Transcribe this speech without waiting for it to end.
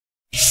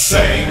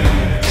Sing.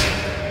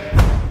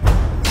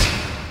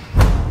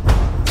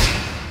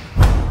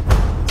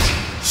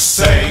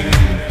 Sing.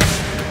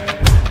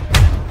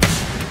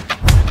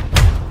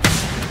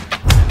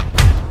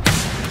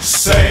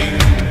 Sing.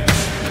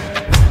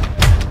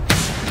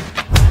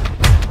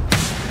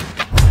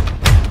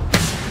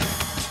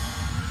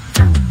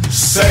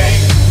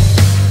 Sing.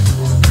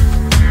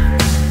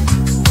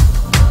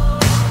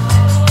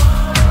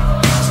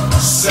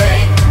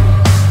 Sing.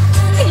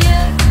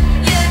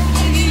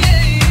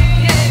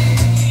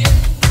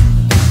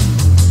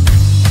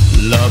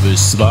 Love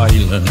is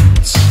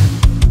violent,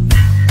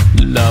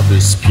 love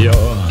is pure,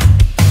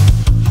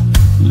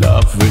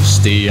 love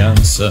is the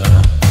answer,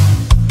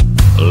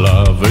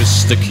 love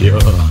is the cure.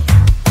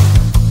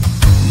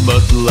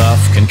 But love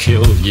can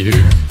kill you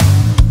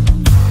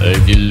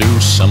if you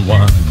lose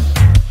someone.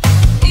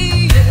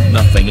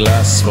 Nothing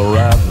lasts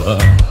forever,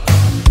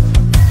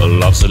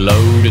 love's a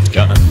loaded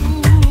gun.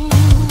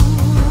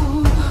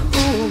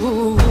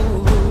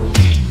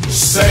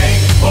 Sing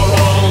for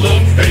all the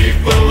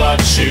people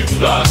that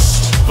you've lost,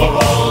 for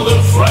all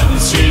the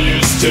friends you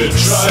used to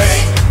trust.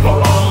 Sing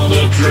for all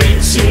the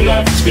dreams you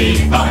left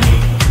behind.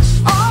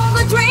 All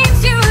the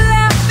dreams you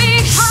left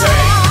behind.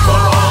 Sing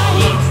for all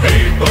the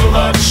people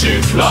that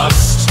you've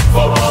lost,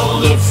 for all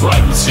the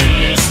friends you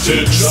used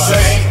to trust.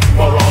 Sing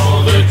for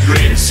all the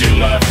dreams you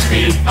left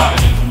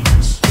behind.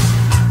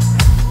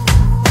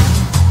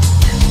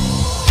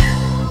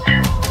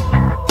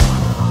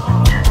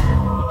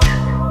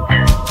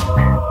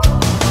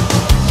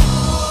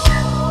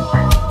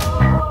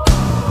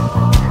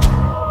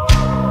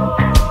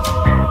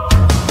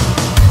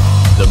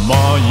 The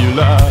more you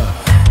love,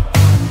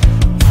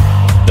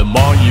 the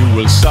more you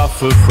will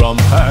suffer from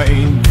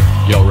pain.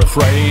 You're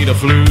afraid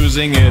of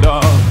losing it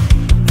all.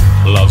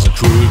 Love's a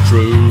cruel,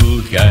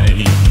 cruel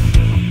game,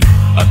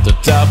 and the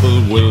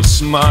devil will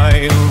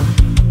smile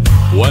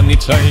when he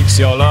takes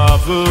your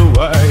love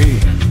away.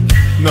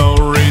 No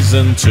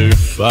reason to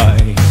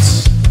fight,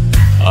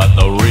 and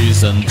no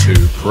reason to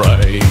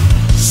pray.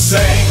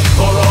 Sing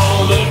for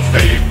all the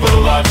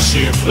people that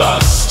you've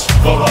lost,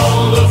 for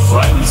all the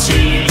friends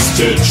you used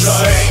to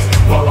trust. Sing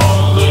for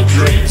all the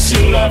dreams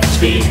you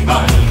left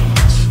behind.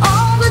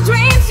 All the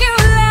dreams you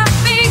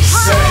left behind.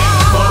 Sing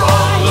for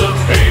all the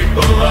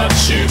people that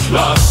you've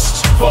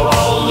lost, for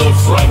all the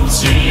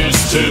friends you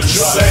used to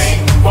trust.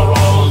 Sing for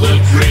all the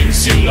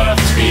dreams you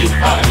left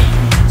behind.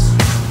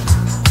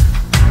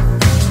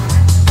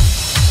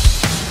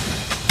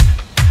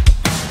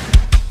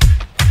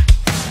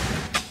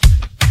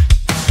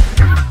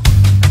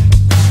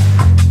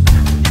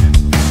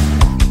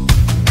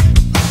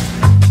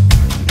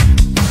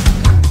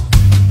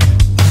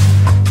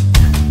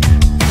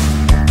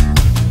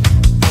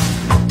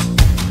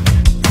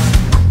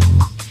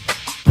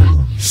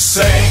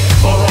 Sing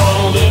for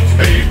all the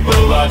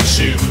people that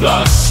you've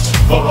lost,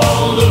 for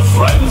all the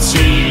friends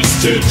you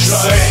used to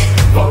trust. Sing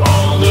for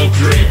all the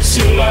dreams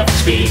you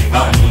left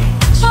behind.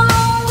 For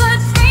all the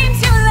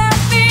dreams you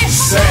left behind.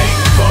 Sing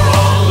for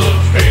all the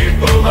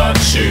people that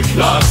you've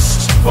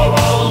lost, for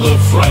all the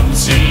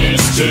friends you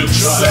used to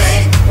trust.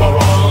 Sing for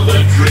all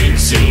the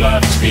dreams you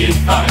left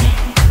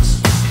behind.